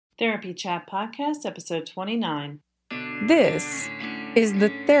Therapy Chat Podcast, episode 29. This is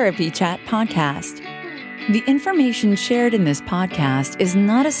the Therapy Chat Podcast. The information shared in this podcast is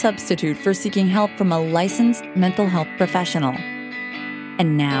not a substitute for seeking help from a licensed mental health professional.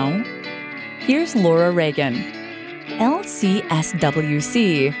 And now, here's Laura Reagan, LCSWC,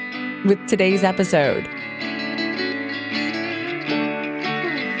 with today's episode.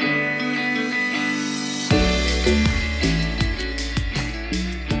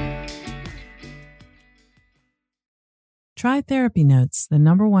 Try Therapy Notes, the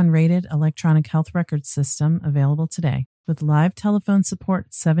 #1 rated electronic health record system available today. With live telephone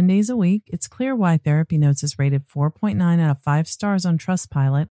support 7 days a week, it's clear why Therapy Notes is rated 4.9 out of 5 stars on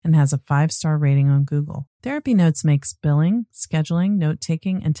Trustpilot and has a 5-star rating on Google. Therapy Notes makes billing, scheduling,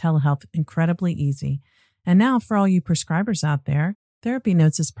 note-taking, and telehealth incredibly easy. And now, for all you prescribers out there, Therapy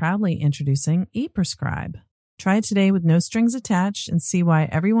Notes is proudly introducing ePrescribe. Try it today with no strings attached and see why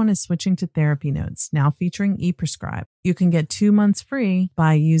everyone is switching to Therapy Notes, now featuring ePrescribe. You can get 2 months free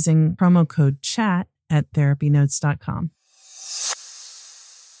by using promo code CHAT at therapynotes.com.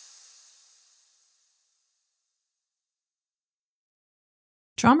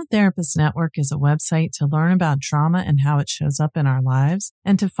 Trauma Therapist Network is a website to learn about trauma and how it shows up in our lives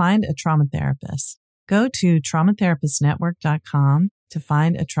and to find a trauma therapist. Go to traumatherapistnetwork.com to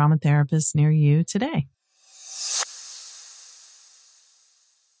find a trauma therapist near you today.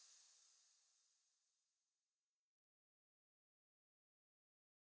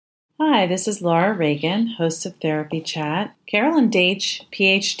 Hi, this is Laura Reagan, host of Therapy Chat. Carolyn Daitch,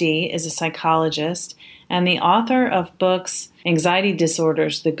 PhD, is a psychologist and the author of books Anxiety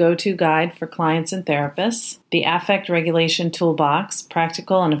Disorders, the Go-To Guide for Clients and Therapists, The Affect Regulation Toolbox,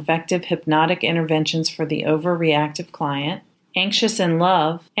 Practical and Effective Hypnotic Interventions for the Overreactive Client, Anxious in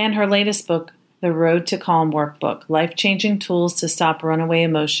Love, and her latest book, The Road to Calm Workbook, Life-Changing Tools to Stop Runaway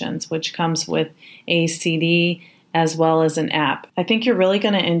Emotions, which comes with a CD as well as an app. I think you're really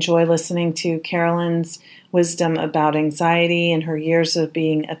going to enjoy listening to Carolyn's wisdom about anxiety and her years of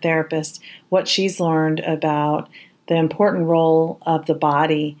being a therapist, what she's learned about the important role of the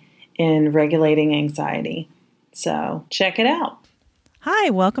body in regulating anxiety. So check it out. Hi,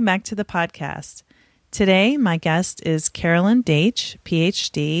 welcome back to the podcast. Today, my guest is Carolyn Daitch,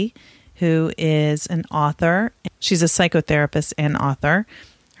 PhD, who is an author. She's a psychotherapist and author.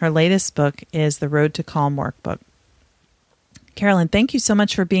 Her latest book is The Road to Calm Workbook. Carolyn, thank you so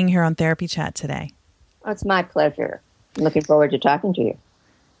much for being here on Therapy Chat today. Oh, it's my pleasure. I'm looking forward to talking to you.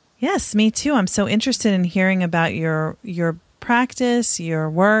 Yes, me too. I'm so interested in hearing about your practice, your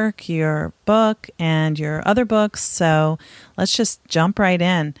work, your book, and your other books. So let's just jump right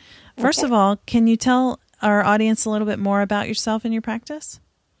in. First of all, can you tell our audience a little bit more about yourself and your practice?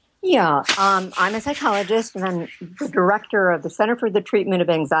 Yeah, I'm a psychologist, and I'm the director of the Center for the Treatment of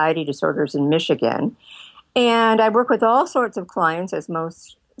Anxiety Disorders in Michigan. And I work with all sorts of clients, as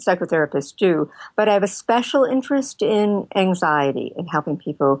most psychotherapists do, but I have a special interest in anxiety and helping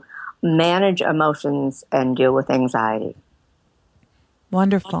people manage emotions and deal with anxiety.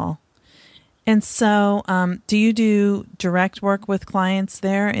 Wonderful. And so, do you do direct work with clients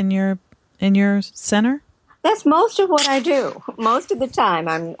there in your center? That's most of what I do. Most of the time,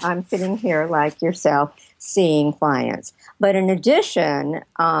 I'm sitting here like yourself, seeing clients. But in addition,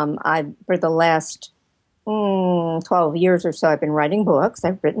 for the last 12 years or so, I've been writing books.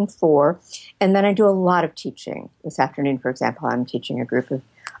 I've written 4. And then I do a lot of teaching. This afternoon, for example, I'm teaching a group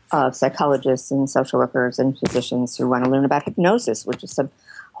of psychologists and social workers and physicians who want to learn about hypnosis, which is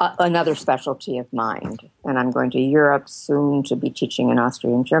another specialty of mine. And I'm going to Europe soon to be teaching in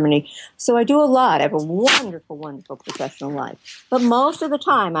Austria and Germany. So I do a lot. I have a wonderful, wonderful professional life. But most of the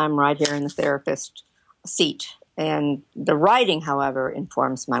time, I'm right here in the therapist seat. And the writing, however,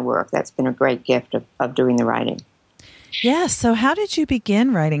 informs my work. That's been a great gift of doing the writing. Yeah. So how did you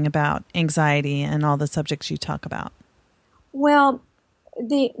begin writing about anxiety and all the subjects you talk about? Well,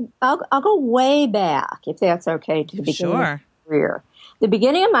 I'll go way back, if that's okay, to the beginning of my career. The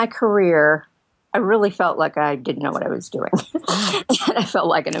beginning of my career, I really felt like I didn't know what I was doing. And I felt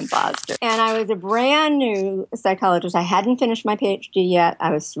like an imposter. And I was a brand new psychologist. I hadn't finished my PhD yet.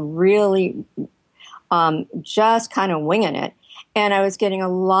 I was really just kind of winging it. And I was getting a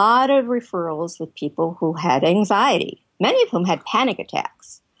lot of referrals with people who had anxiety, many of whom had panic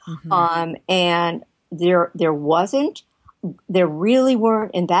attacks. Mm-hmm. And there really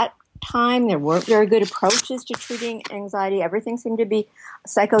weren't, in that time, there weren't very good approaches to treating anxiety. Everything seemed to be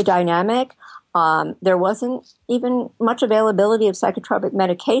psychodynamic. There wasn't even much availability of psychotropic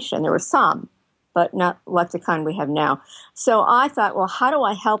medication. There were some, but not like the kind we have now. So I thought, well, how do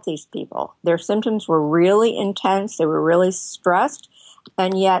I help these people? Their symptoms were really intense. They were really stressed.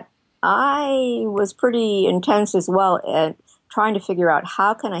 And yet I was pretty intense as well at trying to figure out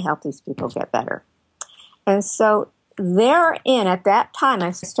how can I help these people get better. And so therein, at that time,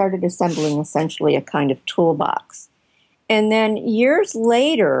 I started assembling essentially a kind of toolbox. And then years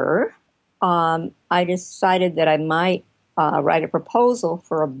later, I decided that I might write a proposal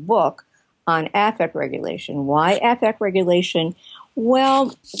for a book on affect regulation. Why affect regulation?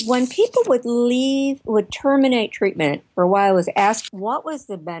 Well, when people would terminate treatment, for a while I was asked, what was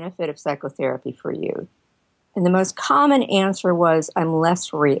the benefit of psychotherapy for you? And the most common answer was, I'm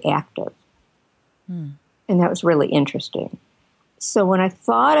less reactive. And that was really interesting. So when I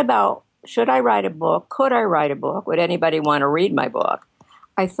thought about, should I write a book? Could I write a book? Would anybody want to read my book?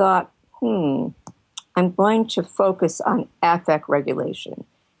 I thought, I'm going to focus on affect regulation.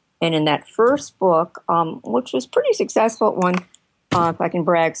 And in that first book, which was pretty successful at one, if I can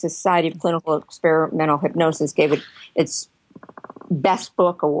brag, Society of Clinical Experimental Hypnosis gave it its Best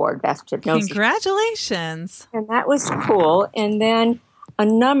Book Award, Best Hypnosis. Congratulations. And that was cool. And then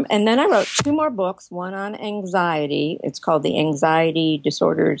I wrote 2 more books, one on anxiety. It's called the Anxiety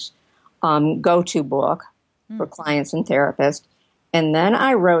Disorders Go-To Book for clients and therapists. And then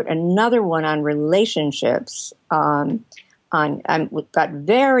I wrote another one on relationships. I got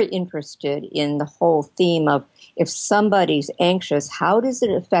very interested in the whole theme of if somebody's anxious, how does it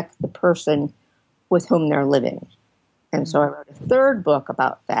affect the person with whom they're living? And so I wrote a 3rd book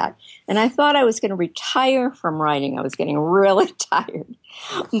about that. And I thought I was going to retire from writing. I was getting really tired.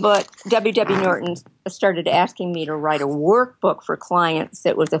 But W.W. Norton started asking me to write a workbook for clients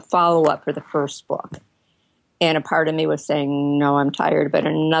that was a follow-up for the first book. And a part of me was saying, no, I'm tired. But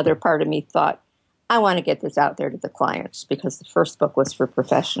another part of me thought, I want to get this out there to the clients because the first book was for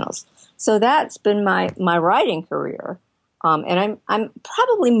professionals. So that's been my writing career. And I'm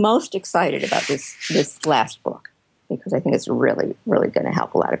probably most excited about this last book because I think it's really, really going to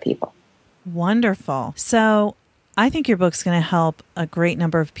help a lot of people. Wonderful. So I think your book's going to help a great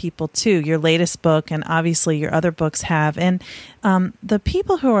number of people too. Your latest book and obviously your other books have. And the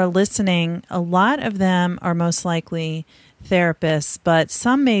people who are listening, a lot of them are most likely therapists, but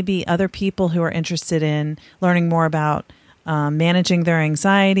some may be other people who are interested in learning more about managing their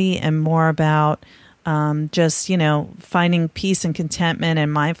anxiety and more about just, finding peace and contentment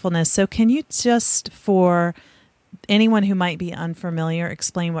and mindfulness. So can you just, for anyone who might be unfamiliar,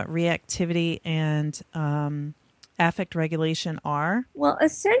 explain what reactivity and affect regulation are? Well,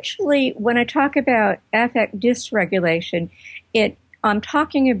 essentially, when I talk about affect dysregulation, I'm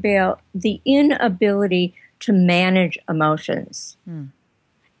talking about the inability to manage emotions.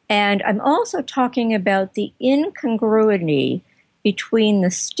 And I'm also talking about the incongruity between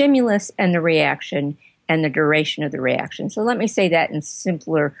the stimulus and the reaction and the duration of the reaction. So let me say that in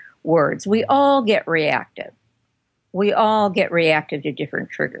simpler words. We all get reactive. We all get reactive to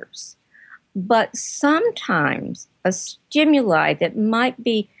different triggers. But sometimes a stimuli that might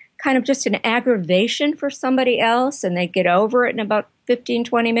be kind of just an aggravation for somebody else and they get over it in about 15,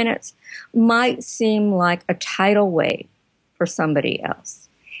 20 minutes might seem like a tidal wave for somebody else.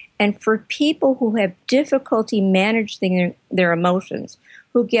 And for people who have difficulty managing their emotions,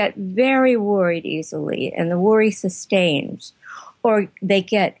 who get very worried easily and the worry sustains, or they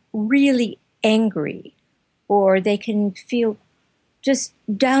get really angry, or they can feel just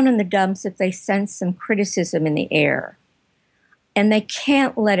down in the dumps if they sense some criticism in the air, and they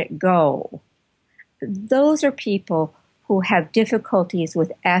can't let it go. Those are people who have difficulties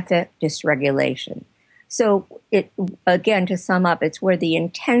with affect dysregulation. So, again, to sum up, it's where the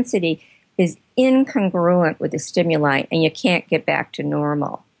intensity is incongruent with the stimuli, and you can't get back to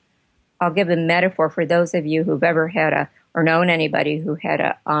normal. I'll give a metaphor for those of you who've ever had or known anybody who had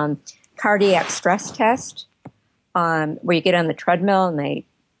a cardiac stress test, where you get on the treadmill and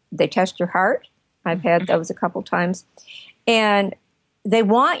they test your heart. I've had those a couple times. And they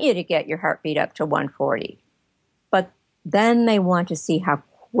want you to get your heartbeat up to 140. But then they want to see how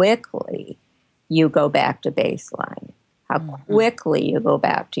quickly you go back to baseline, how quickly you go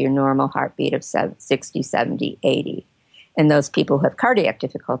back to your normal heartbeat of 60, 70, 80. And those people who have cardiac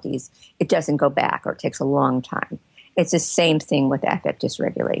difficulties, it doesn't go back or it takes a long time. It's the same thing with affect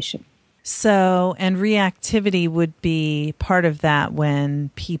dysregulation. So, and reactivity would be part of that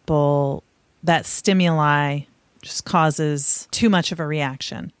when that stimuli just causes too much of a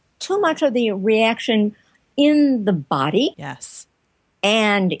reaction. Too much of the reaction in the body. Yes.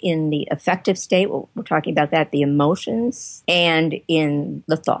 And in the affective state, we're talking about that, the emotions, and in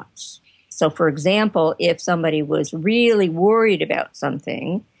the thoughts. So, for example, if somebody was really worried about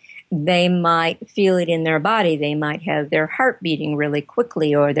something, they might feel it in their body. They might have their heart beating really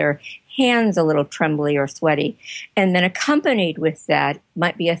quickly, or their hands a little trembly or sweaty. And then accompanied with that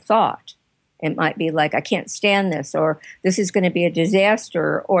might be a thought. It might be like, I can't stand this, or this is going to be a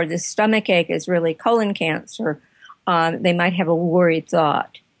disaster, or this stomach ache is really colon cancer. They might have a worried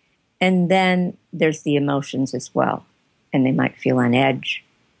thought. And then there's the emotions as well. And they might feel on edge,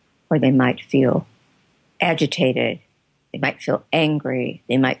 or they might feel agitated. They might feel angry.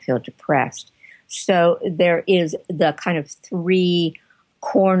 They might feel depressed. So there is the kind of three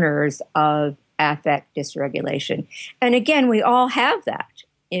corners of affect dysregulation. And again, we all have that.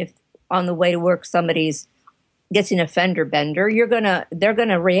 If on the way to work somebody's gets in a fender bender, they're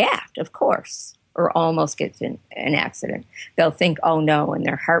gonna react, of course, or almost gets in an accident. They'll think, oh no, and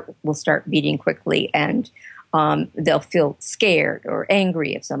their heart will start beating quickly, and they'll feel scared or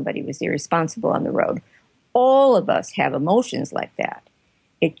angry if somebody was irresponsible on the road. All of us have emotions like that.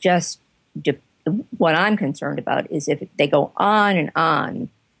 It just, what I'm concerned about is if they go on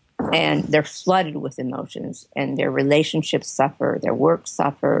and they're flooded with emotions and their relationships suffer, their work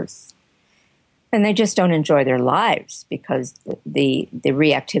suffers, and they just don't enjoy their lives because the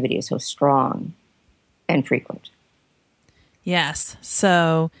reactivity is so strong and frequent. Yes.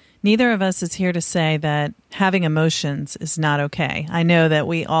 So neither of us is here to say that having emotions is not okay. I know that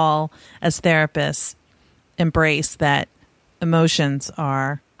we all, as therapists, embrace that emotions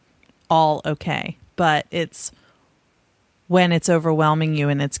are all okay, but it's when it's overwhelming you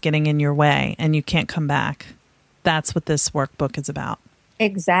and it's getting in your way and you can't come back. That's what this workbook is about.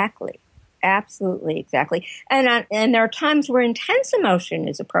 Exactly. Absolutely, exactly. And there are times where intense emotion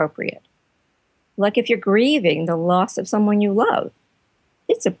is appropriate. Like if you're grieving the loss of someone you love,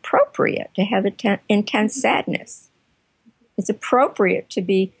 it's appropriate to have intense sadness. It's appropriate to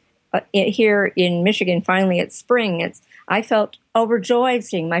be here in Michigan. Finally, it's spring. I felt overjoyed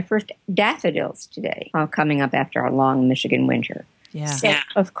seeing my first daffodils today, coming up after a long Michigan winter. Yeah. So,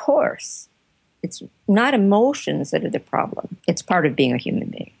 of course, it's not emotions that are the problem. It's part of being a human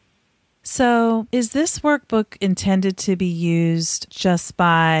being. So is this workbook intended to be used just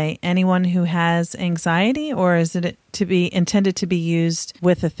by anyone who has anxiety, or is it intended to be used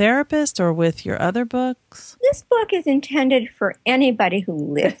with a therapist or with your other books? This book is intended for anybody who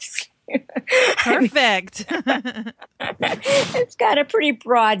lives. Perfect. It's got a pretty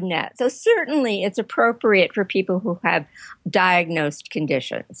broad net. So certainly it's appropriate for people who have diagnosed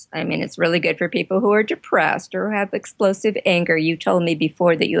conditions. I mean, it's really good for people who are depressed or have explosive anger. You told me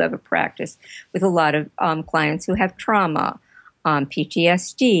before that you have a practice with a lot of clients who have trauma,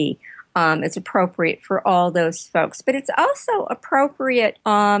 PTSD. It's appropriate for all those folks. But it's also appropriate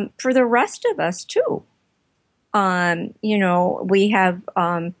for the rest of us, too. We have...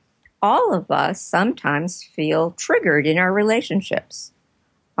 all of us sometimes feel triggered in our relationships.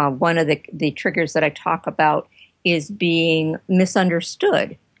 One of the triggers that I talk about is being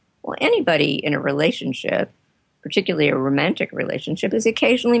misunderstood. Well, anybody in a relationship, particularly a romantic relationship, is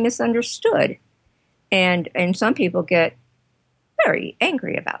occasionally misunderstood. And some people get very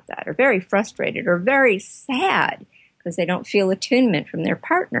angry about that, or very frustrated, or very sad because they don't feel attunement from their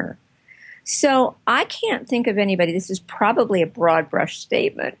partner. So I can't think of anybody, this is probably a broad brush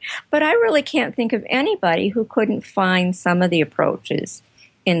statement, but I really can't think of anybody who couldn't find some of the approaches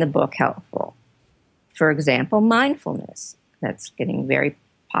in the book helpful. For example, mindfulness. That's getting very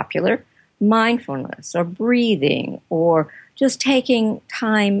popular. Mindfulness, or breathing, or just taking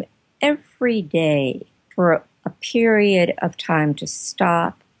time every day for a period of time to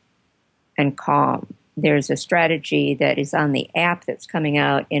stop and calm. There's a strategy that is on the app that's coming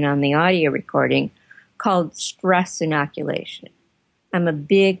out and on the audio recording called stress inoculation. I'm a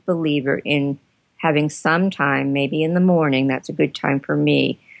big believer in having some time, maybe in the morning, that's a good time for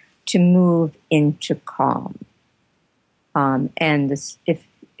me, to move into calm. And this,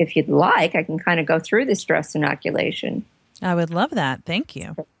 if you'd like, I can kind of go through the stress inoculation. I would love that. Thank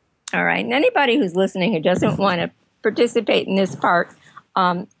you. All right. And anybody who's listening who doesn't want to participate in this part,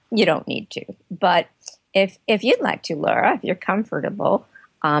 you don't need to. But if you'd like to, Laura, if you're comfortable,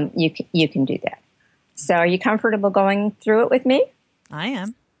 you can do that. So are you comfortable going through it with me? I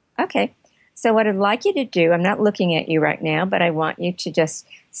am. Okay. So what I'd like you to do, I'm not looking at you right now, but I want you to just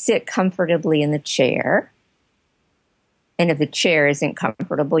sit comfortably in the chair. And if the chair isn't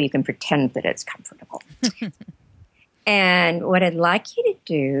comfortable, you can pretend that it's comfortable. And what I'd like you to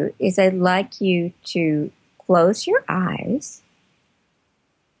do is I'd like you to close your eyes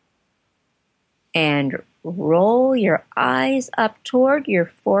and roll your eyes up toward your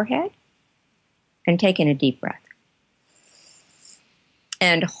forehead and take in a deep breath.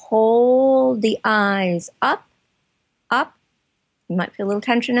 And hold the eyes up. You might feel a little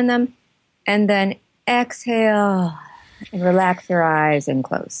tension in them. And then exhale and relax your eyes and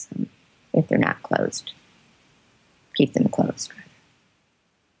close them. if they're not closed. Keep them closed.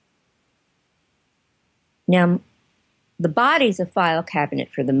 Now, the body's a file cabinet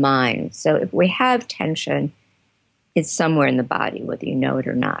for the mind. So if we have tension, it's somewhere in the body, whether you know it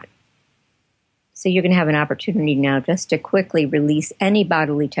or not. So you're going to have an opportunity now just to quickly release any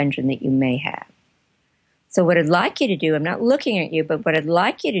bodily tension that you may have. So what I'd like you to do, I'm not looking at you, but what I'd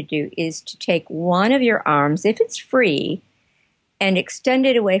like you to do is to take one of your arms, if it's free, and extend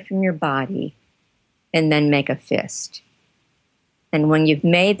it away from your body, and then make a fist. And when you've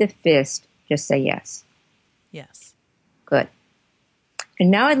made the fist, just say yes. Yes. Good.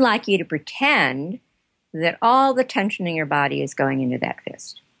 And now I'd like you to pretend that all the tension in your body is going into that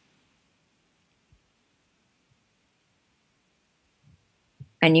fist.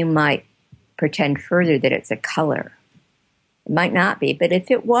 And you might pretend further that it's a color. It might not be, but if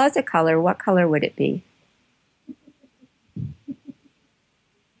it was a color, what color would it be?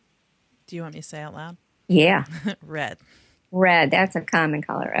 Do you want me to say out loud? Yeah. Red. Red, that's a common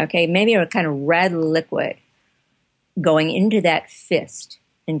color. Okay, maybe a kind of red liquid going into that fist,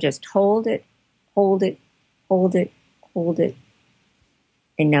 and just hold it, hold it, hold it, hold it.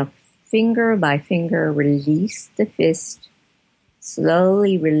 And now finger by finger, release the fist.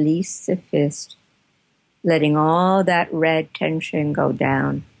 Slowly release the fist, letting all that red tension go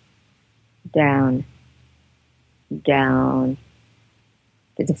down, down, down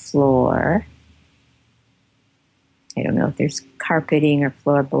to the floor. I don't know if there's carpeting or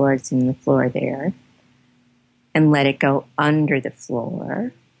floorboards in the floor there. And let it go under the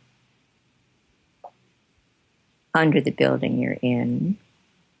floor, under the building you're in,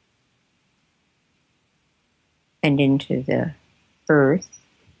 and into the earth,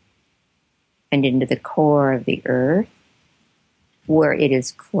 and into the core of the earth, where it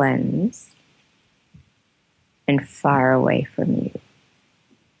is cleansed and far away from you.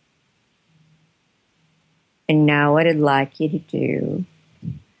 And now what I'd like you to do,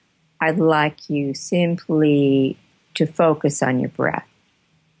 I'd like you simply to focus on your breath.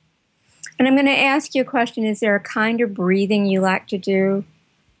 And I'm going to ask you a question. Is there a kind of breathing you like to do?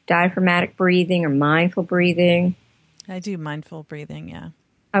 Diaphragmatic breathing or mindful breathing? I do mindful breathing, yeah.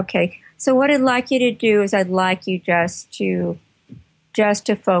 Okay. So what I'd like you to do is I'd like you just to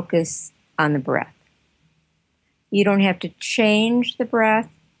focus on the breath. You don't have to change the breath.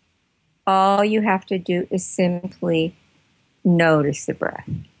 All you have to do is simply notice the breath.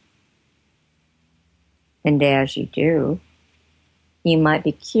 And as you do, you might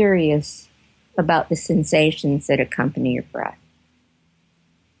be curious about the sensations that accompany your breath.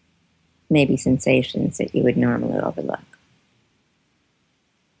 Maybe sensations that you would normally overlook.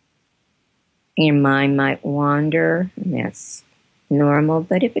 Your mind might wander, and that's normal,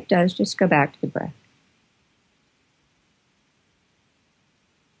 but if it does, just go back to the breath.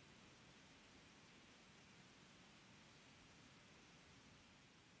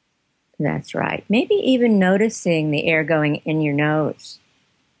 That's right. Maybe even noticing the air going in your nose.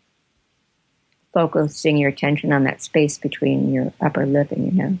 Focusing your attention on that space between your upper lip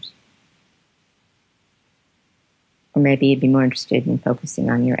and your nose. Or maybe you'd be more interested in focusing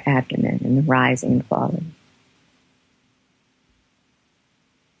on your abdomen and the rising and falling.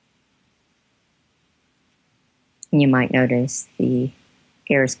 And you might notice the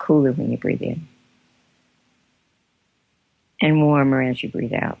air is cooler when you breathe in and warmer as you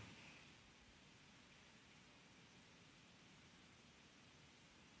breathe out.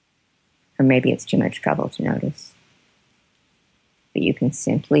 Or maybe it's too much trouble to notice. But you can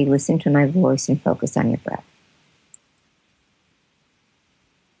simply listen to my voice and focus on your breath.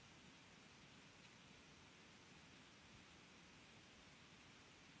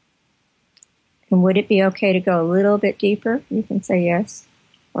 And would it be okay to go a little bit deeper? You can say yes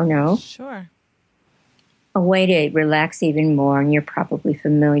or no. Sure. A way to relax even more, and you're probably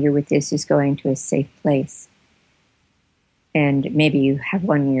familiar with this, is going to a safe place. And maybe you have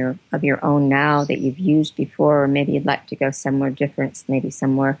one of your own now that you've used before, or maybe you'd like to go somewhere different, maybe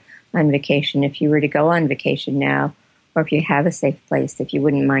somewhere on vacation. If you were to go on vacation now, or if you have a safe place, if you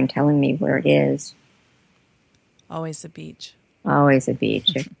wouldn't mind telling me where it is. Always a beach. Always a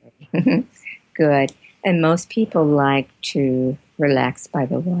beach. Good. And most people like to relax by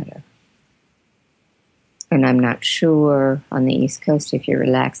the water. And I'm not sure on the East Coast if you're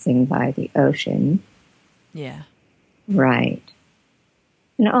relaxing by the ocean. Yeah. Right.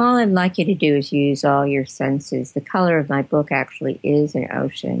 And all I'd like you to do is use all your senses. The color of my book actually is an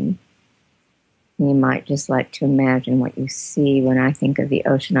ocean. And you might just like to imagine what you see. When I think of the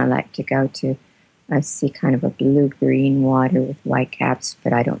ocean I like to go to, I see kind of a blue-green water with white caps,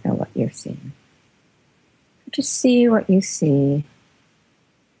 but I don't know what you're seeing. Just see what you see.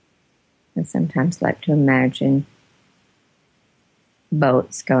 I sometimes like to imagine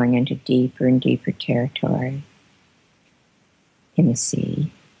boats going into deeper and deeper territory in the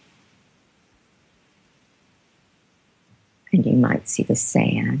sea. And you might see the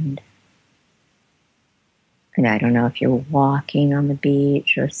sand. And I don't know if you're walking on the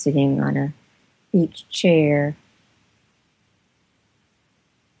beach or sitting on a beach chair.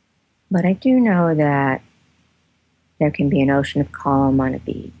 But I do know that there can be an ocean of calm on a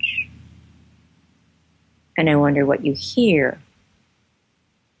beach. And I wonder what you hear.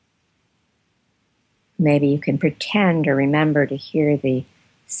 Maybe you can pretend or remember to hear the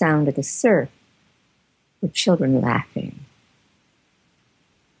sound of the surf, or children laughing,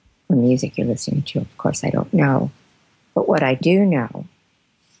 or music you're listening to. Of course, I don't know. But what I do know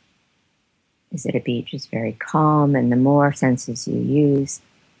is that a beach is very calm, and the more senses you use,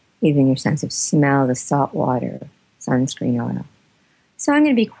 even your sense of smell, the salt water, sunscreen oil. So I'm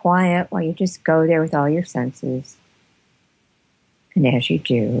going to be quiet while you just go there with all your senses. And as you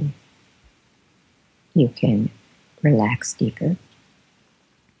do, you can relax deeper.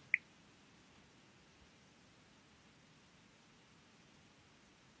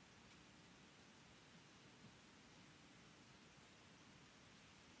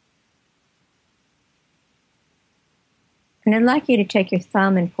 And I'd like you to take your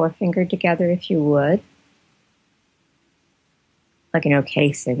thumb and forefinger together if you would, like an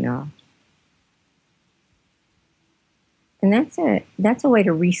okay signal. And that's it. That's a way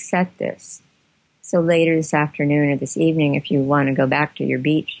to reset this. So later this afternoon or this evening, if you want to go back to your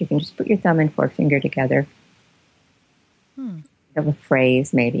beach, you can just put your thumb and forefinger together. Of a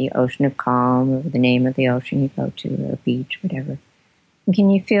phrase, maybe ocean of calm, or the name of the ocean you go to, or a beach, whatever. And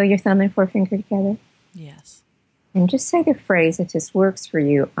can you feel your thumb and forefinger together? Yes. And just say the phrase, if this works for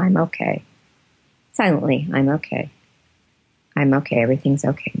you, I'm okay. Silently, I'm okay. I'm okay. Everything's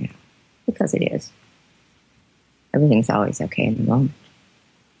okay now. Because it is. Everything's always okay in the moment.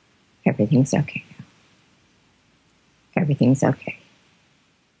 Everything's okay now. Everything's okay.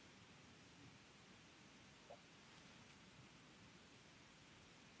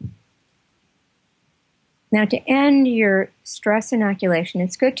 Now, to end your stress inoculation,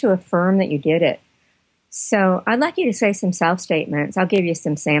 it's good to affirm that you did it. So I'd like you to say some self-statements. I'll give you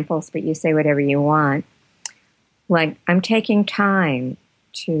some samples, but you say whatever you want. Like, I'm taking time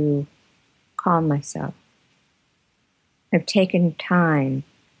to calm myself. I've taken time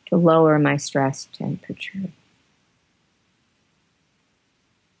to lower my stress temperature.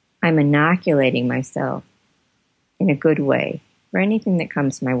 I'm inoculating myself in a good way for anything that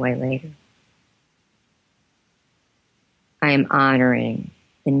comes my way later. I am honoring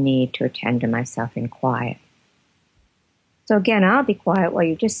the need to attend to myself in quiet. So again, I'll be quiet while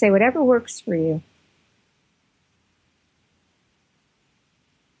you just say whatever works for you.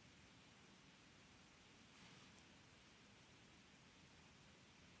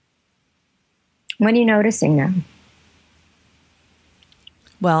 What are you noticing now?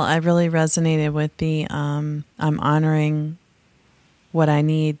 Well, I really resonated with the I'm honoring what I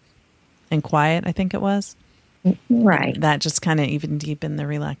need in quiet, I think it was. Right. That just kind of even deepened the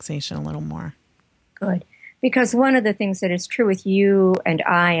relaxation a little more. Good. Because one of the things that is true with you and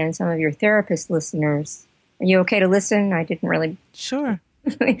I and some of your therapist listeners, are you okay to listen? I didn't really. Sure.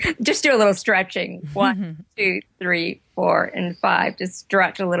 Just do a little stretching. 1, 2, 3, 4, and 5. Just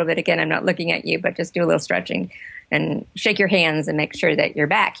stretch a little bit. Again, I'm not looking at you, but just do a little stretching and shake your hands and make sure that you're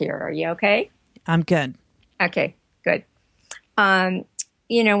back here. Are you okay? I'm good. Okay, good.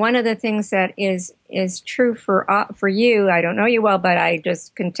 One of the things that is true for you, I don't know you well, but I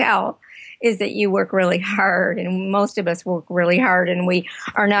just can tell, is that you work really hard, and most of us work really hard, and we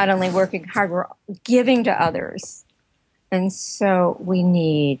are not only working hard, we're giving to others. And so we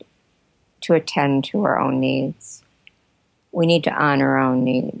need to attend to our own needs. We need to honor our own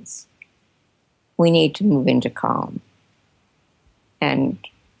needs. We need to move into calm. And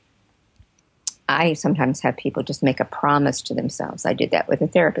I sometimes have people just make a promise to themselves. I did that with a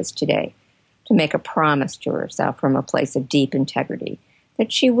therapist today, to make a promise to herself from a place of deep integrity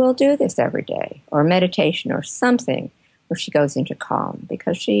that she will do this every day, or meditation or something where she goes into calm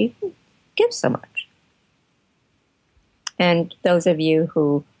because she gives so much. And those of you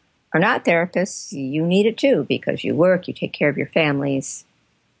who are not therapists, you need it too, because you work, you take care of your families,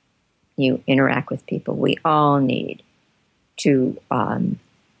 you interact with people. We all need to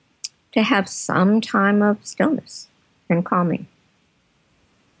have some time of stillness and calming.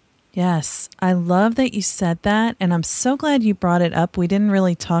 Yes, I love that you said that, and I'm so glad you brought it up. We didn't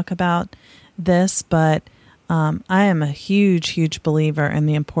really talk about this, but I am a huge, huge believer in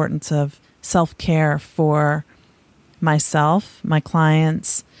the importance of self-care for myself, my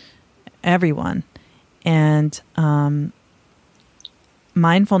clients, everyone. And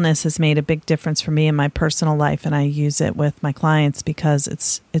mindfulness has made a big difference for me in my personal life, and I use it with my clients because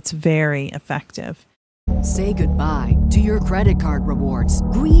it's very effective. Say goodbye to your credit card rewards.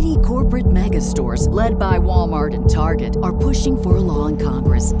 Greedy corporate mega stores, led by Walmart and Target, are pushing for a law in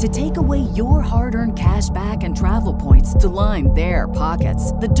Congress to take away your hard-earned cash back and travel points to line their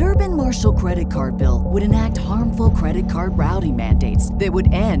pockets. The Durbin-Marshall credit card bill would enact harmful credit card routing mandates that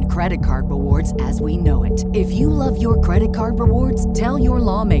would end credit card rewards as we know it. If you love your credit card rewards, tell your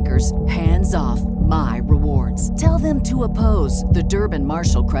lawmakers, hands off my rewards. Tell them to oppose the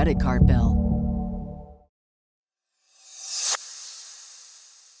Durbin-Marshall credit card bill.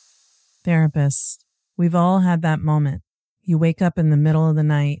 Therapists, we've all had that moment. You wake up in the middle of the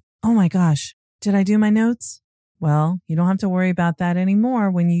night. Oh my gosh, did I do my notes? Well, you don't have to worry about that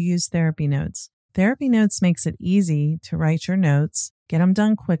anymore when you use Therapy Notes. Therapy Notes makes it easy to write your notes, get them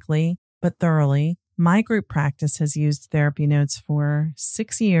done quickly, but thoroughly. My group practice has used Therapy Notes for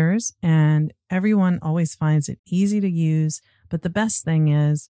 6 years, and everyone always finds it easy to use. But the best thing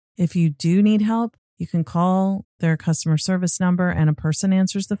is, if you do need help, you can call their customer service number and a person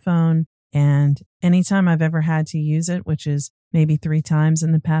answers the phone. And anytime I've ever had to use it, which is maybe 3 times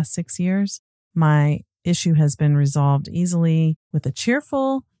in the past 6 years, my issue has been resolved easily with a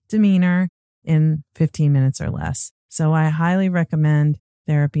cheerful demeanor in 15 minutes or less. So I highly recommend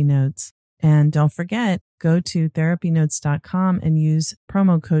Therapy Notes. And don't forget, go to therapynotes.com and use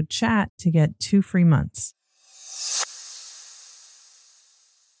promo code CHAT to get 2 free months.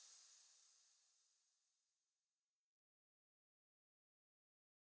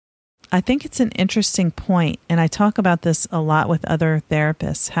 I think it's an interesting point, and I talk about this a lot with other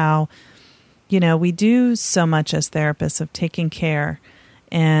therapists, how, we do so much as therapists of taking care,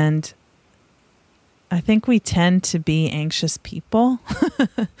 and I think we tend to be anxious people.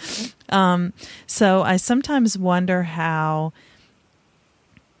 So I sometimes wonder how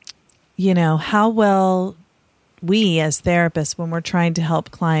well we as therapists, when we're trying to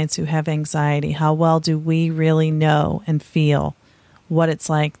help clients who have anxiety, how well do we really know and feel what it's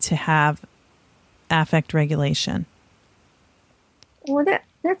like to have affect regulation? Well,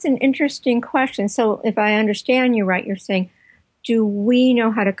 that's an interesting question. So if I understand you right, you're saying, do we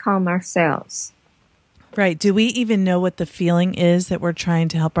know how to calm ourselves? Right. Do we even know what the feeling is that we're trying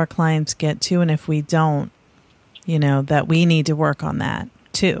to help our clients get to? And if we don't, that we need to work on that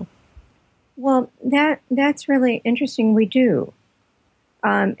too. Well, that's really interesting. We do.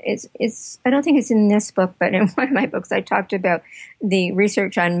 It's I don't think it's in this book, but in one of my books, I talked about the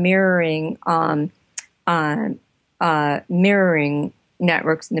research on mirroring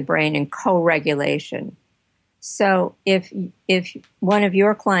networks in the brain and co-regulation. So if one of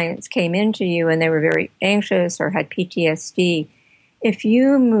your clients came into you and they were very anxious or had PTSD, if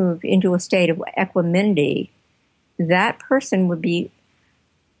you move into a state of equanimity, that person would be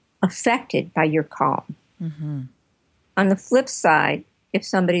affected by your calm. Mm-hmm. On the flip side, if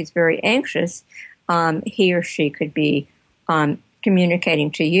somebody's very anxious, he or she could be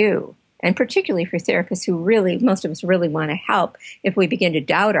communicating to you. And particularly for therapists who most of us really want to help, if we begin to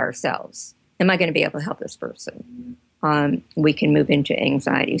doubt ourselves, am I going to be able to help this person? We can move into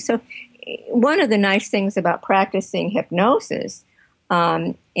anxiety. So one of the nice things about practicing hypnosis,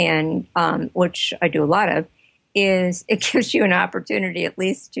 which I do a lot of, is it gives you an opportunity at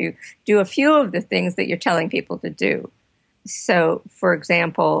least to do a few of the things that you're telling people to do. So, for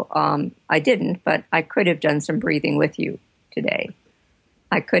example, I didn't, but I could have done some breathing with you today.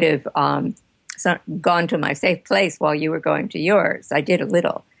 I could have gone to my safe place while you were going to yours. I did a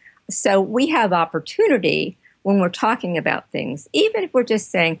little. So we have opportunity when we're talking about things, even if we're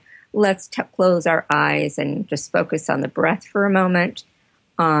just saying, let's close our eyes and just focus on the breath for a moment.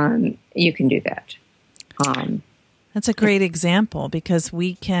 You can do that. That's a great example because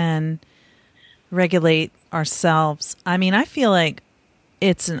we can regulate ourselves. I mean, I feel like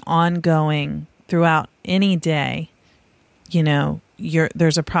it's an ongoing throughout any day,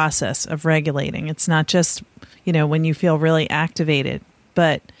 there's a process of regulating. It's not just, when you feel really activated,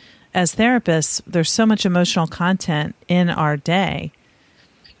 but as therapists, there's so much emotional content in our day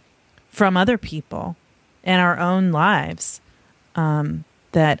from other people and our own lives,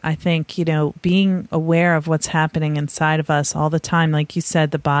 that I think, being aware of what's happening inside of us all the time, like you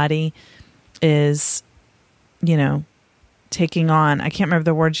said, the body is, taking on, I can't remember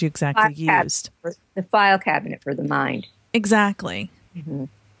the words you exactly used. The file cabinet for the mind. Exactly. Mm-hmm.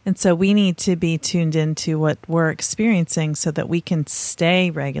 And so we need to be tuned into what we're experiencing so that we can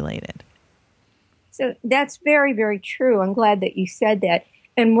stay regulated. So that's very, very true. I'm glad that you said that.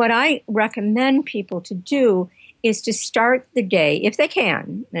 And what I recommend people to do is to start the day, if they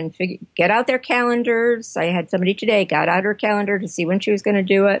can, and get out their calendars. I had somebody today got out her calendar to see when she was going to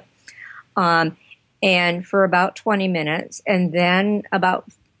do it, and for about 20 minutes, and then about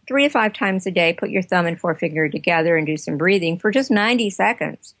 3 to 5 times a day, put your thumb and forefinger together and do some breathing for just 90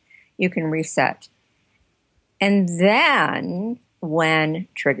 seconds. You can reset. And then, when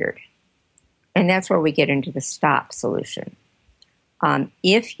triggered, and that's where we get into the stop solution.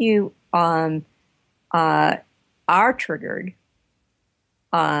 If you are triggered,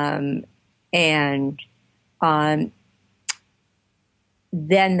 then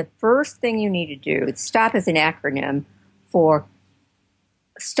the first thing you need to do, STOP is an acronym for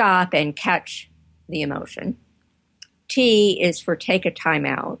stop and catch the emotion. T is for take a time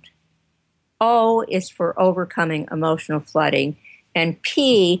out. O is for overcoming emotional flooding. And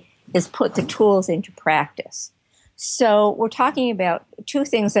P is put the tools into practice. So we're talking about 2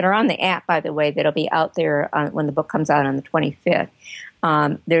 things that are on the app, by the way, that'll be out there when the book comes out on the 25th.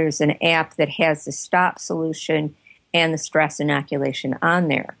 There's an app that has the stop solution and the stress inoculation on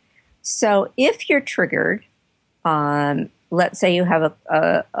there. So if you're triggered, let's say you have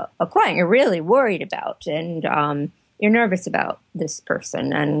a client you're really worried about, and you're nervous about this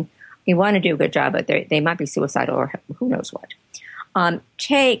person, and you want to do a good job, but they might be suicidal or who knows what.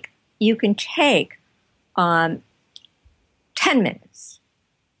 You can take 10 minutes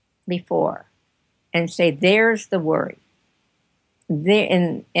before and say, there's the worry.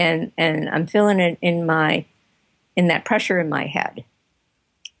 And I'm feeling it in that pressure in my head.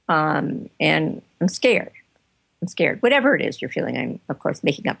 And I'm scared. Whatever it is you're feeling, I'm, of course,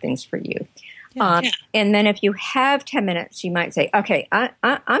 making up things for you. And then if you have 10 minutes, you might say, okay,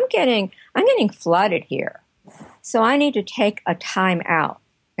 I'm getting flooded here. So I need to take a time out.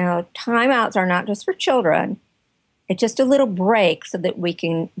 Now, timeouts are not just for children. It's just a little break so that we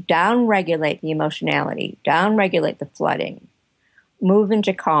can down-regulate the emotionality, down-regulate the flooding, move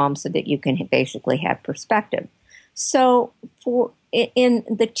into calm so that you can basically have perspective. So in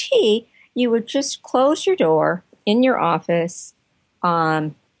the T, you would just close your door in your office.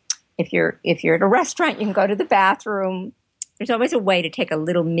 If you're at a restaurant, you can go to the bathroom. There's always a way to take a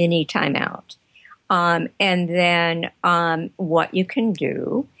little mini timeout. And then what you can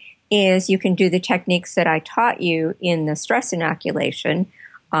do is you can do the techniques that I taught you in the stress inoculation,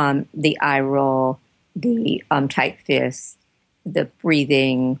 the eye roll, the tight fist, the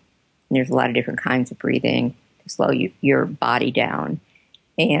breathing. There's a lot of different kinds of breathing to slow your body down.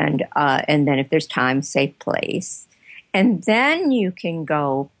 And then if there's time, safe place. And then you can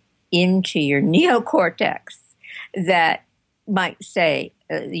go into your neocortex that might say,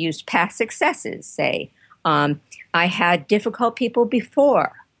 use past successes, say, I had difficult people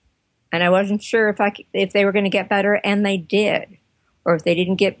before, and I wasn't sure if they were going to get better, and they did. Or if they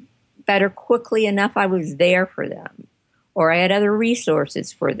didn't get better quickly enough, I was there for them. Or I had other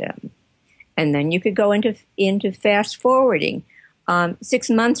resources for them. And then you could go into fast forwarding. 6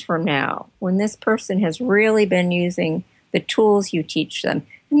 months from now, when this person has really been using the tools you teach them,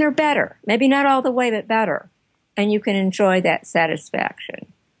 and they're better. Maybe not all the way, but better. And you can enjoy that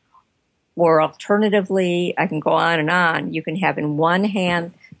satisfaction. Or alternatively, I can go on and on. You can have in one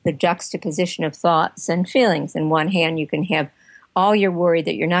hand the juxtaposition of thoughts and feelings. In one hand, you can have all your worry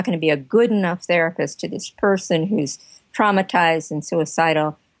that you're not going to be a good enough therapist to this person who's traumatized and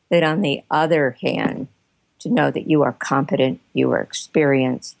suicidal. But on the other hand, to know that you are competent, you are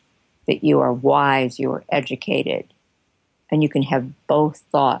experienced, that you are wise, you are educated. And you can have both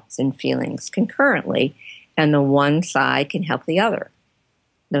thoughts and feelings concurrently, and the one side can help the other.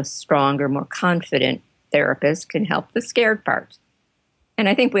 The stronger, more confident therapist can help the scared part. And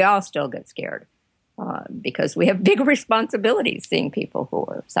I think we all still get scared because we have big responsibilities seeing people who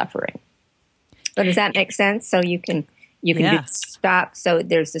are suffering. So does that make sense? So you can do stop. So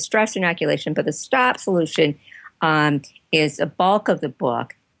there's the stress inoculation, but the stop solution is a bulk of the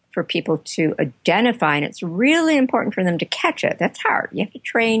book for people to identify, and it's really important for them to catch it. That's hard. You have to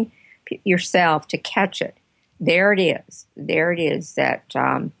train yourself to catch it. There it is. There it is, that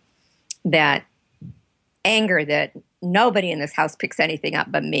anger that nobody in this house picks anything up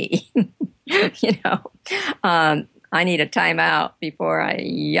but me. I need a timeout before I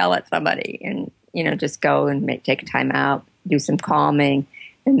yell at somebody, and, just go and take a timeout, do some calming,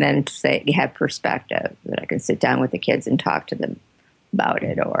 and then have perspective that I can sit down with the kids and talk to them about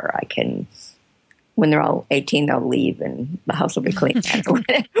it, or I can, when they're all 18, they'll leave and the house will be clean,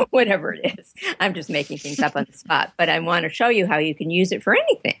 whatever it is. I'm just making things up on the spot, but I want to show you how you can use it for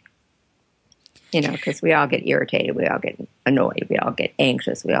anything, because we all get irritated, we all get annoyed, we all get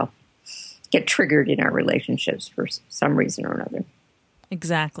anxious, we all get triggered in our relationships for some reason or another.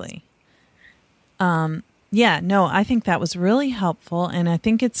 Exactly. Yeah, no, I think that was really helpful. And I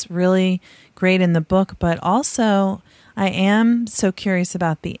think it's really great in the book. But also, I am so curious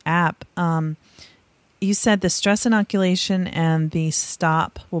about the app. You said the stress inoculation and the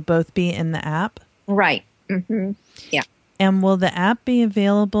stop will both be in the app? Right. Mm-hmm. Yeah. And will the app be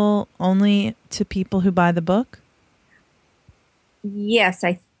available only to people who buy the book? Yes,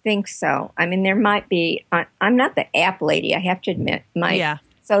 I think so. I mean, there might be. I'm not the app lady, I have to admit. My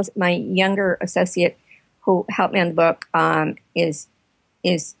younger associate who helped me on the book is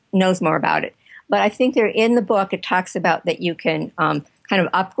knows more about it. But I think they're in the book. It talks about that you can kind of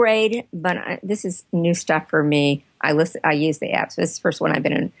upgrade. But this is new stuff for me. I use the app. So this is the first one I've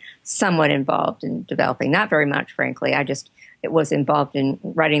been somewhat involved in developing. Not very much, frankly. It was involved in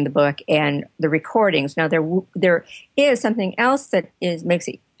writing the book and the recordings. Now there is something else that makes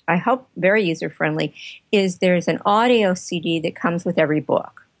it, I hope, very user friendly. Is there's an audio CD that comes with every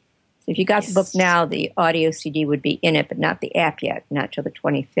book. So if you got the book now, the audio CD would be in it, but not the app yet, not till the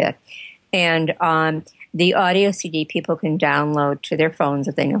 25th. And the audio CD people can download to their phones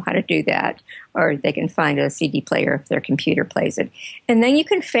if they know how to do that, or they can find a CD player if their computer plays it. And then you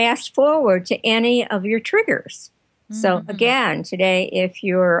can fast forward to any of your triggers. So again, today, if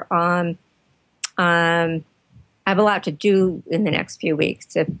you're I have a lot to do in the next few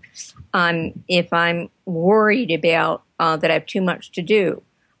weeks. If I'm worried about that I have too much to do,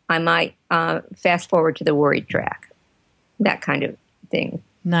 I might fast forward to the worried track, that kind of thing.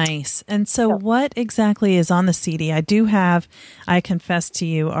 Nice. And so what exactly is on the CD? I confessed to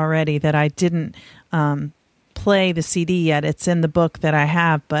you already that I didn't play the CD yet. It's in the book that I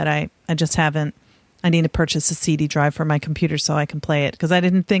have, but I just haven't. I need to purchase a CD drive for my computer so I can play it, because I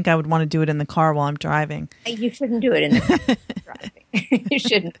didn't think I would want to do it in the car while I'm driving. You shouldn't do it in the car driving. You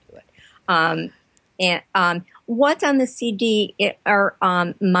shouldn't do it. And what's on the CD are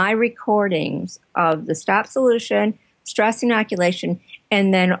my recordings of the stop solution, stress inoculation,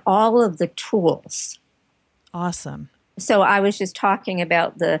 and then all of the tools. Awesome. So I was just talking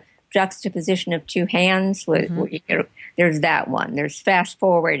about the juxtaposition of two hands. There's that one. There's fast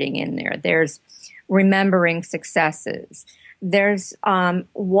forwarding in there. There's remembering successes. There's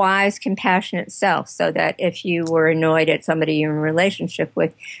wise, compassionate self, so that if you were annoyed at somebody you're in a relationship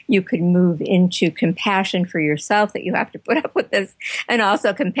with, you could move into compassion for yourself that you have to put up with this, and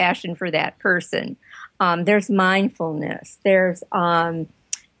also compassion for that person. There's mindfulness. There's the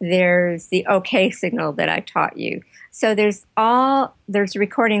okay signal that I taught you. So there's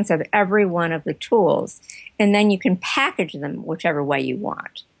recordings of every one of the tools, and then you can package them whichever way you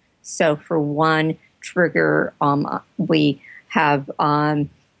want. So for one trigger, we have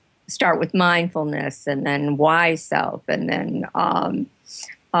start with mindfulness, and then wise self, and then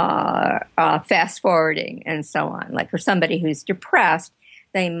fast forwarding, and so on. Like for somebody who's depressed,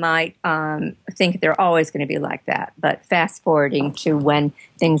 they might think they're always going to be like that, but fast forwarding to when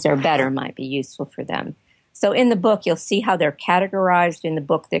things are better might be useful for them. So in the book, you'll see how they're categorized in the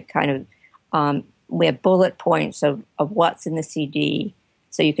book. That kind of we have bullet points of what's in the CD.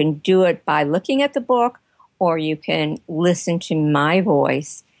 So you can do it by looking at the book, or you can listen to my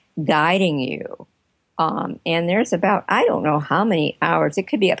voice guiding you. And there's about, I don't know how many hours. It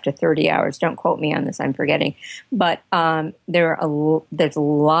could be up to 30 hours. Don't quote me on this. I'm forgetting. But there's a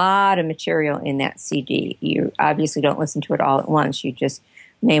lot of material in that CD. You obviously don't listen to it all at once. You just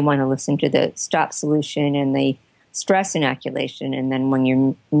may want to listen to the stop solution and the stress inoculation. And then when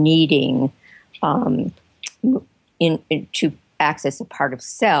you're needing to access a part of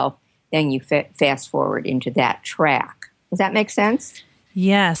self, then you fast forward into that track. Does that make sense?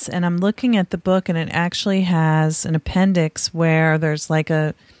 Yes, and I'm looking at the book, and it actually has an appendix where there's like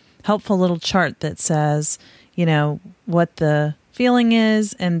a helpful little chart that says, what the feeling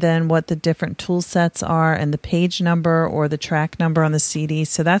is, and then what the different tool sets are, and the page number or the track number on the CD.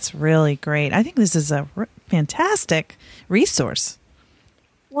 So that's really great. I think this is a fantastic resource.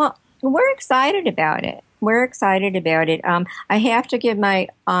 Well, we're excited about it. I have to give my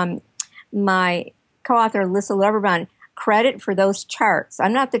my co-author, Alyssa Loverbond, credit for those charts.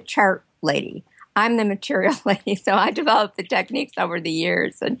 I'm not the chart lady. I'm the material lady. So I developed the techniques over the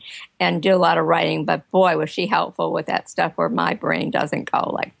years and do a lot of writing. But boy, was she helpful with that stuff where my brain doesn't go,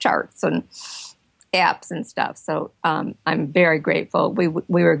 like charts and apps and stuff. So I'm very grateful. We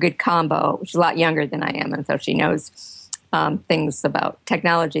were a good combo. She's a lot younger than I am, and so she knows things about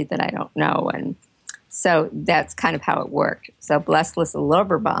technology that I don't know. And so that's kind of how it worked. So bless Alyssa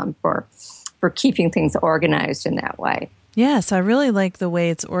Loverbond for keeping things organized in that way. Yes, I really like the way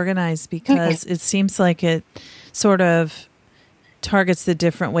it's organized, because it seems like it sort of targets the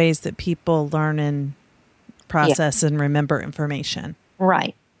different ways that people learn and process and remember information.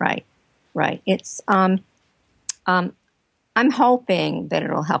 Right. It's I'm hoping that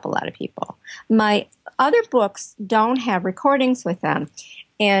it'll help a lot of people. My other books don't have recordings with them.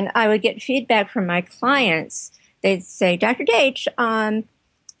 And I would get feedback from my clients. They'd say, Dr. Deitch, I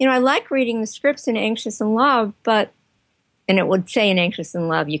like reading the scripts in Anxious in Love, and it would say in Anxious in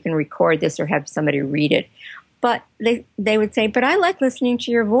Love, you can record this or have somebody read it. But they would say, but I like listening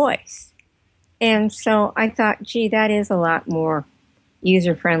to your voice. And so I thought, gee, that is a lot more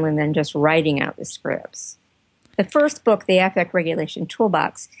user-friendly than just writing out the scripts. The first book, The Affect Regulation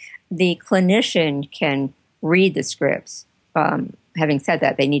Toolbox, the clinician can read the scripts. Having said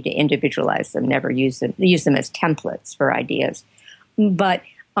that, they need to individualize them, never use them. They use them as templates for ideas. But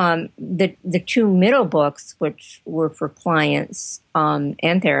the two middle books, which were for clients and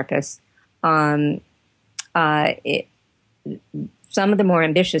therapists, some of the more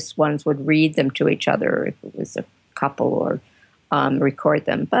ambitious ones would read them to each other if it was a couple or record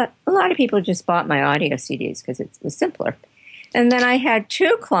them. But a lot of people just bought my audio CDs because it was simpler. And then I had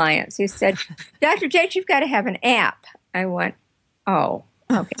two clients who said, Dr. Deitch, you've got to have an app. I went, oh,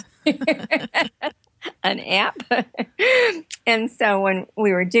 okay. An app? And so when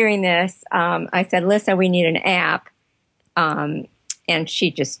we were doing this, I said, Lisa, we need an app. And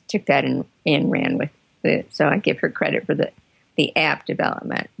she just took that and ran with it. So I give her credit for the app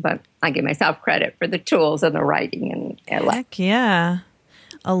development, but I give myself credit for the tools and the writing. Heck yeah.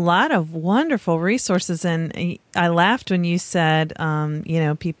 A lot of wonderful resources. And I laughed when you said,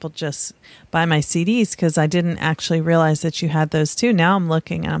 people just buy my CDs because I didn't actually realize that you had those too. Now I'm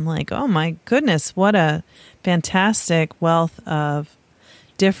looking and I'm like, oh my goodness, what a fantastic wealth of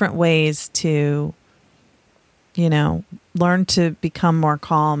different ways to, learn to become more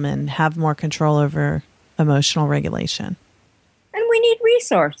calm and have more control over emotional regulation. And we need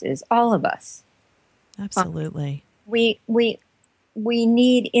resources, all of us. Absolutely. We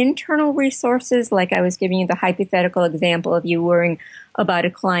need internal resources, like I was giving you the hypothetical example of you worrying about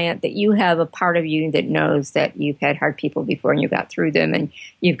a client, that you have a part of you that knows that you've had hard people before and you got through them and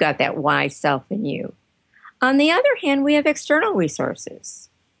you've got that wise self in you. On the other hand, we have external resources.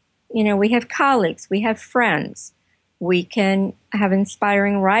 We have colleagues, we have friends, we can have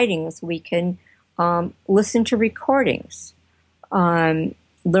inspiring writings, we can listen to recordings, learn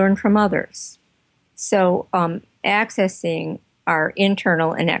from others. So accessing our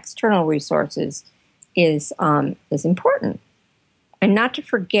internal and external resources is important. And not to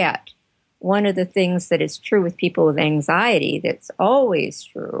forget, one of the things that is true with people with anxiety that's always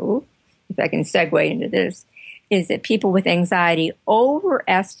true, if I can segue into this, is that people with anxiety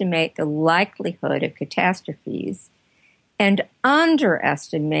overestimate the likelihood of catastrophes and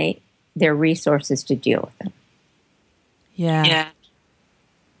underestimate their resources to deal with them. Yeah.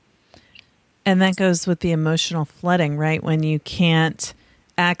 And that goes with the emotional flooding, right? When you can't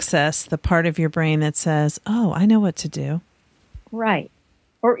access the part of your brain that says, oh, I know what to do. Right.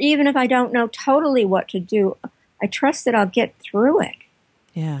 Or even if I don't know totally what to do, I trust that I'll get through it.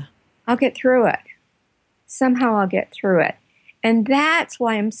 Yeah. I'll get through it. Somehow I'll get through it. And that's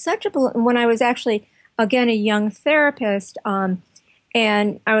why I'm when I was actually, again, a young therapist,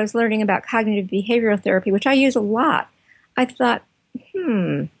 and I was learning about cognitive behavioral therapy, which I use a lot, I thought,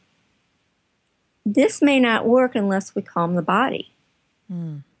 this may not work unless we calm the body.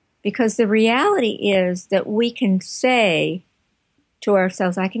 Because the reality is that we can say to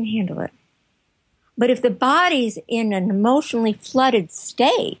ourselves, I can handle it. But if the body's in an emotionally flooded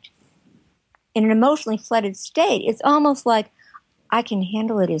state, it's almost like I can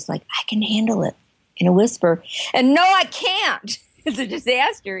handle it is like, I can handle it in a whisper. And no, I can't. It's a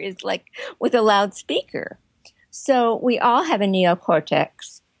disaster. It's like with a loudspeaker. So we all have a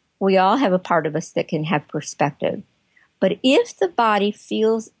neocortex. We all have a part of us that can have perspective. But if the body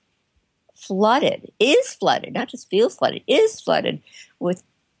feels flooded, is flooded, not just feels flooded, is flooded with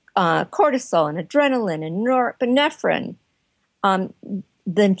cortisol and adrenaline and norepinephrine,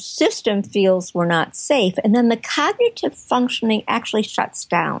 the system feels we're not safe. And then the cognitive functioning actually shuts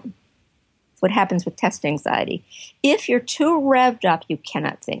down. That's what happens with test anxiety. If you're too revved up, you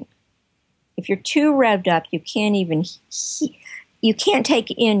cannot think. If you're too revved up, you can't even you can't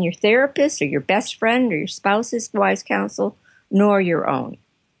take in your therapist or your best friend or your spouse's wise counsel, nor your own.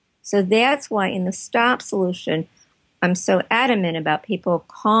 So that's why in the STOP solution, I'm so adamant about people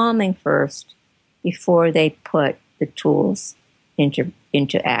calming first before they put the tools into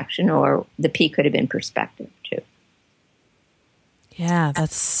action, or the P could have been perspective too. Yeah,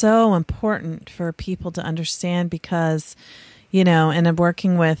 that's so important for people to understand because, and I'm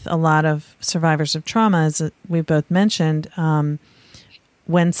working with a lot of survivors of trauma, as we both mentioned,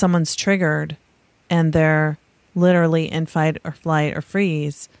 when someone's triggered and they're literally in fight or flight or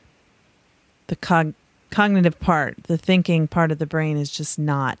freeze, the cognitive part, the thinking part of the brain is just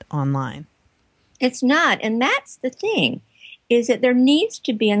not online. It's not. And that's the thing, is that there needs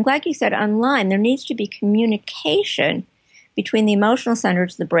to be, and like you said, online, there needs to be communication between the emotional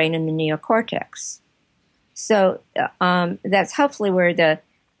centers of the brain and the neocortex. So that's hopefully where the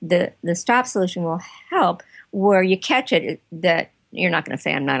stop solution will help, where you catch it, that you're not going to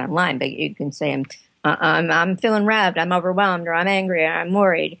say I'm not online, but you can say I'm feeling revved, I'm overwhelmed, or I'm angry, or I'm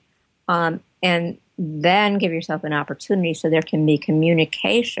worried. And then give yourself an opportunity so there can be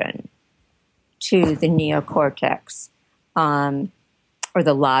communication to the neocortex or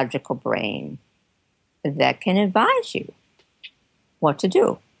the logical brain that can advise you what to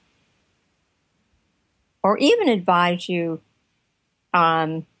do. Or even advise you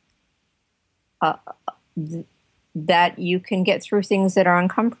that you can get through things that are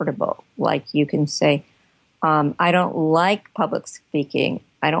uncomfortable. Like you can say, I don't like public speaking.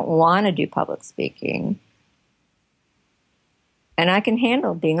 I don't want to do public speaking. And I can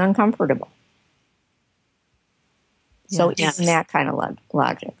handle being uncomfortable. So Yes. even that kind of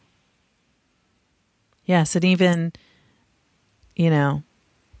logic. Yes, and even,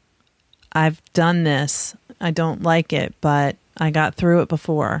 I've done this. I don't like it, but I got through it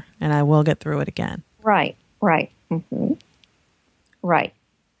before, and I will get through it again. Right. Mm-hmm. Right.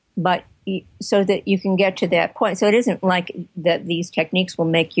 But so that you can get to that point. So it isn't like that these techniques will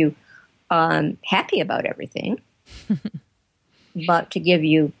make you happy about everything, but to give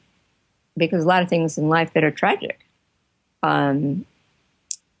you, because a lot of things in life that are tragic, but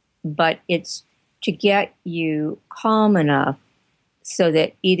it's to get you calm enough so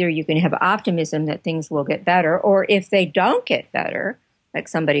that either you can have optimism that things will get better, or if they don't get better, like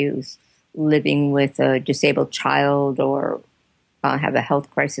somebody who's living with a disabled child or have a health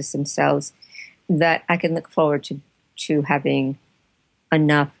crisis themselves, that I can look forward to having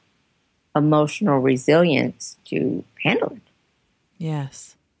enough emotional resilience to handle it.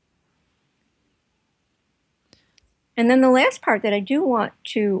 Yes. And then the last part that I do want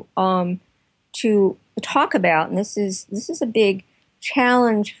to talk about, and this is a big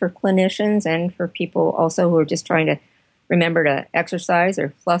challenge for clinicians and for people also who are just trying to remember to exercise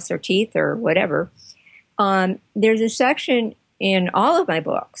or floss their teeth or whatever. There's a section in all of my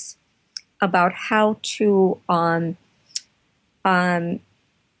books about how to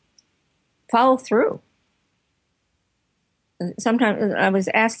follow through. Sometimes I was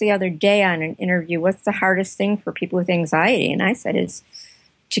asked the other day on an interview, what's the hardest thing for people with anxiety? And I said, it's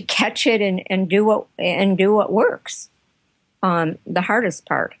to catch it and do what works. The hardest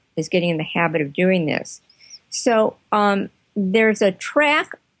part is getting in the habit of doing this. So there's a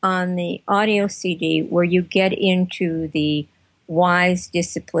track on the audio CD where you get into the wise,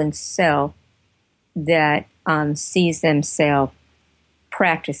 disciplined self that sees themselves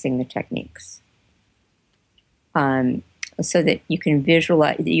practicing the techniques. So that you can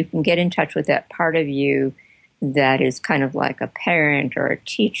visualize, that you can get in touch with that part of you that is kind of like a parent or a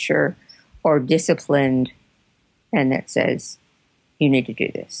teacher or disciplined, and that says, you need to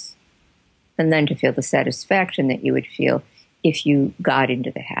do this. And then to feel the satisfaction that you would feel if you got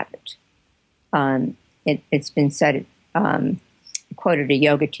into the habit. It's been said, I quoted a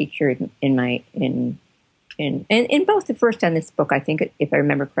yoga teacher in both the first and this book, I think, if I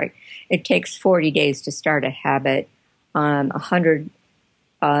remember correct, it takes 40 days to start a habit,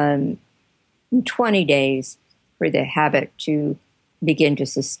 120 days for the habit to begin to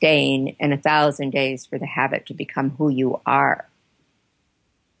sustain, and 1,000 days for the habit to become who you are.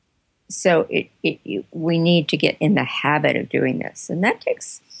 So we need to get in the habit of doing this, and that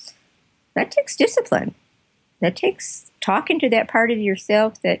takes discipline. That takes talking to that part of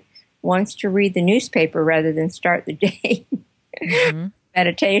yourself that wants to read the newspaper rather than start the day. Mm-hmm.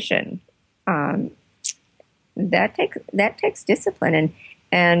 Meditation. That takes discipline,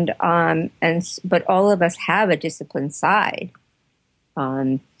 and but all of us have a disciplined side.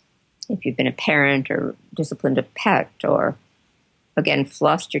 If you've been a parent or disciplined a pet, or again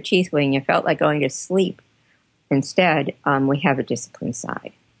flossed your teeth when you felt like going to sleep, instead we have a disciplined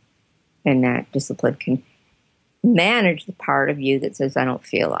side, and that discipline can manage the part of you that says I don't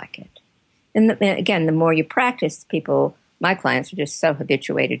feel like it. And again, the more you practice, my clients are just so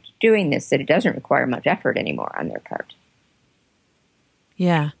habituated to doing this that it doesn't require much effort anymore on their part.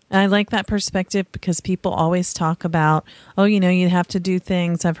 Yeah. I like that perspective because people always talk about, you have to do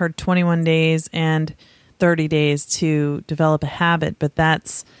things. I've heard 21 days and 30 days to develop a habit, but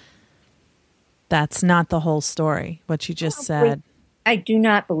that's not the whole story, what you just said. I do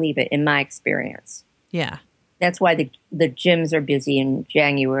not believe it in my experience. Yeah. That's why the gyms are busy in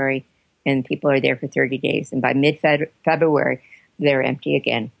January and people are there for 30 days. And by mid-February, they're empty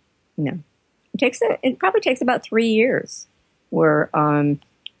again. No. it probably takes about 3 years. We're going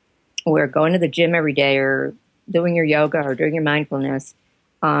to the gym every day, or doing your yoga, or doing your mindfulness.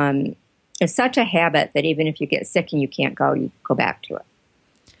 It's such a habit that even if you get sick and you can't go, you go back to it.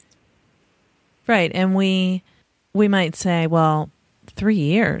 Right. And we might say, well, 3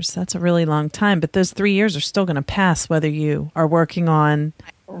 years, that's a really long time, but those 3 years are still going to pass whether you are working on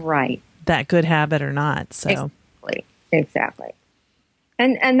that good habit or not. So Exactly.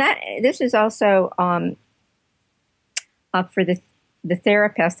 And that this is also for the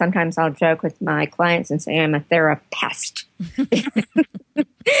therapist. Sometimes I'll joke with my clients and say I'm a therapist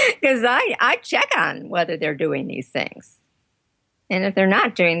because I check on whether they're doing these things. And if they're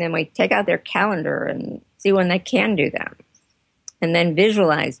not doing them, we take out their calendar and see when they can do them, and then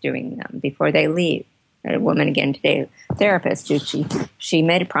visualize doing them before they leave. A woman, again today, a therapist, she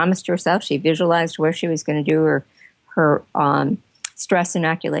made a promise to herself. She visualized where she was going to do her stress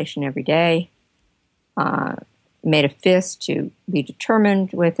inoculation every day, made a fist to be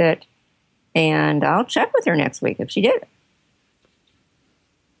determined with it, and I'll check with her next week if she did it.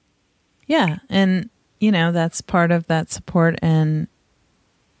 Yeah, and that's part of that support and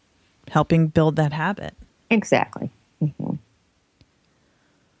helping build that habit. Exactly. Mm-hmm.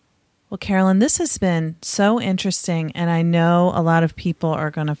 Well, Carolyn, this has been so interesting, and I know a lot of people are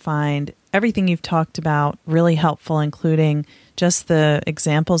going to find everything you've talked about really helpful, including just the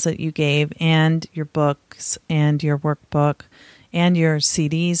examples that you gave and your books and your workbook and your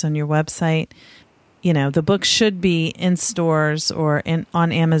CDs on your website. The book should be in stores or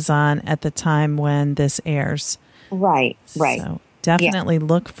on Amazon at the time when this airs. Right. So definitely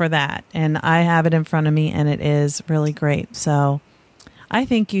look for that. And I have it in front of me, and it is really great. So I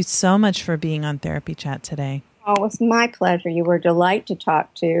thank you so much for being on Therapy Chat today. Oh, it was my pleasure. You were a delight to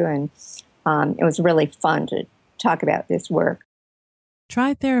talk to, and it was really fun to talk about this work.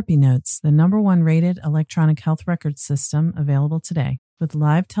 Try Therapy Notes, the #1 rated electronic health record system available today. With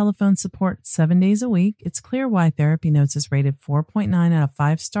live telephone support 7 days a week, it's clear why Therapy Notes is rated 4.9 out of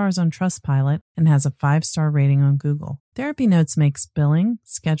 5 stars on Trustpilot and has a 5-star rating on Google. Therapy Notes makes billing,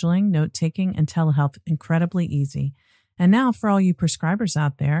 scheduling, note-taking, and telehealth incredibly easy. And now, for all you prescribers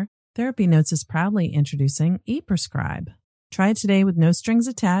out there, Therapy Notes is proudly introducing ePrescribe. Try it today with no strings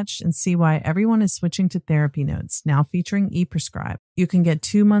attached and see why everyone is switching to Therapy Notes, now featuring ePrescribe. You can get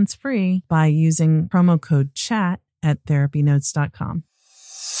 2 months free by using promo code CHAT at therapynotes.com.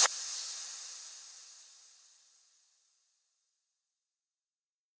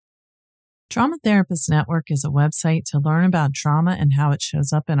 Trauma Therapist Network is a website to learn about trauma and how it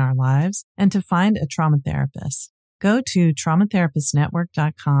shows up in our lives and to find a trauma therapist. Go to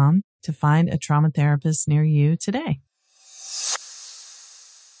traumatherapistnetwork.com to find a trauma therapist near you today.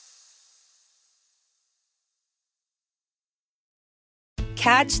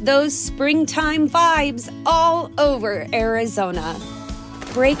 Catch those springtime vibes all over Arizona.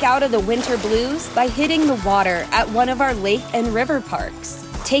 Break out of the winter blues by hitting the water at one of our lake and river parks.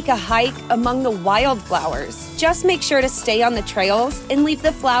 Take a hike among the wildflowers. Just make sure to stay on the trails and leave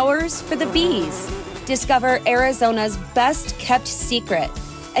the flowers for the bees. Discover Arizona's best kept secret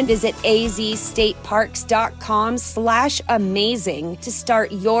and visit azstateparks.com/amazing to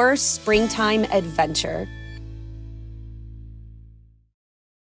start your springtime adventure.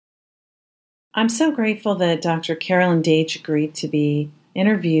 I'm so grateful that Dr. Carolyn Daitch agreed to be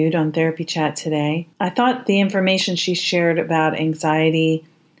interviewed on Therapy Chat today. I thought the information she shared about anxiety,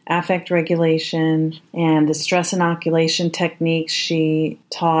 affect regulation, and the stress inoculation techniques she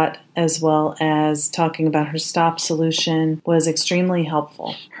taught, as well as talking about her STOP solution, was extremely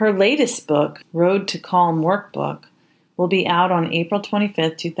helpful. Her latest book, Road to Calm Workbook, will be out on April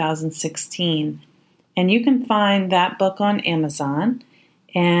 25th, 2016. And you can find that book on Amazon,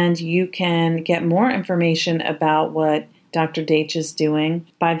 and you can get more information about what Dr. Daitch is doing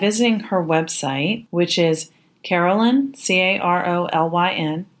by visiting her website, which is Carolyn,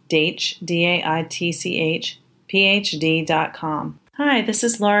 Carolyn, Daitch, Daitch, PhD.com. Hi, this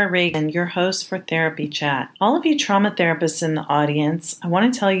is Laura Reagan, your host for Therapy Chat. All of you trauma therapists in the audience, I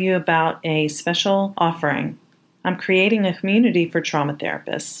want to tell you about a special offering. I'm creating a community for trauma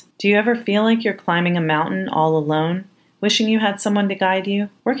therapists. Do you ever feel like you're climbing a mountain all alone, wishing you had someone to guide you?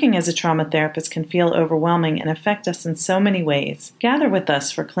 Working as a trauma therapist can feel overwhelming and affect us in so many ways. Gather with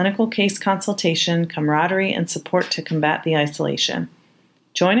us for clinical case consultation, camaraderie, and support to combat the isolation.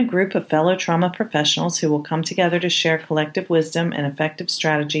 Join a group of fellow trauma professionals who will come together to share collective wisdom and effective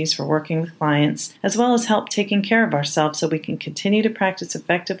strategies for working with clients, as well as help taking care of ourselves so we can continue to practice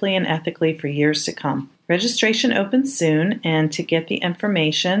effectively and ethically for years to come. Registration opens soon, and to get the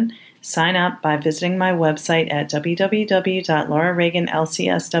information, Sign up by visiting my website at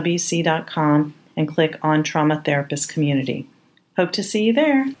www.laurareaganlcswc.com and click on Trauma Therapist Community. Hope to see you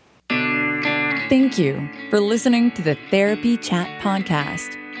there. Thank you for listening to the Therapy Chat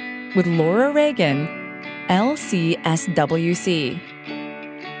Podcast with Laura Reagan, LCSWC.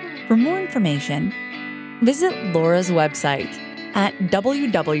 For more information, visit Laura's website at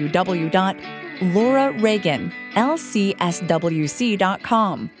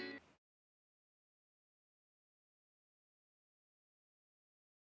www.laurareaganlcswc.com.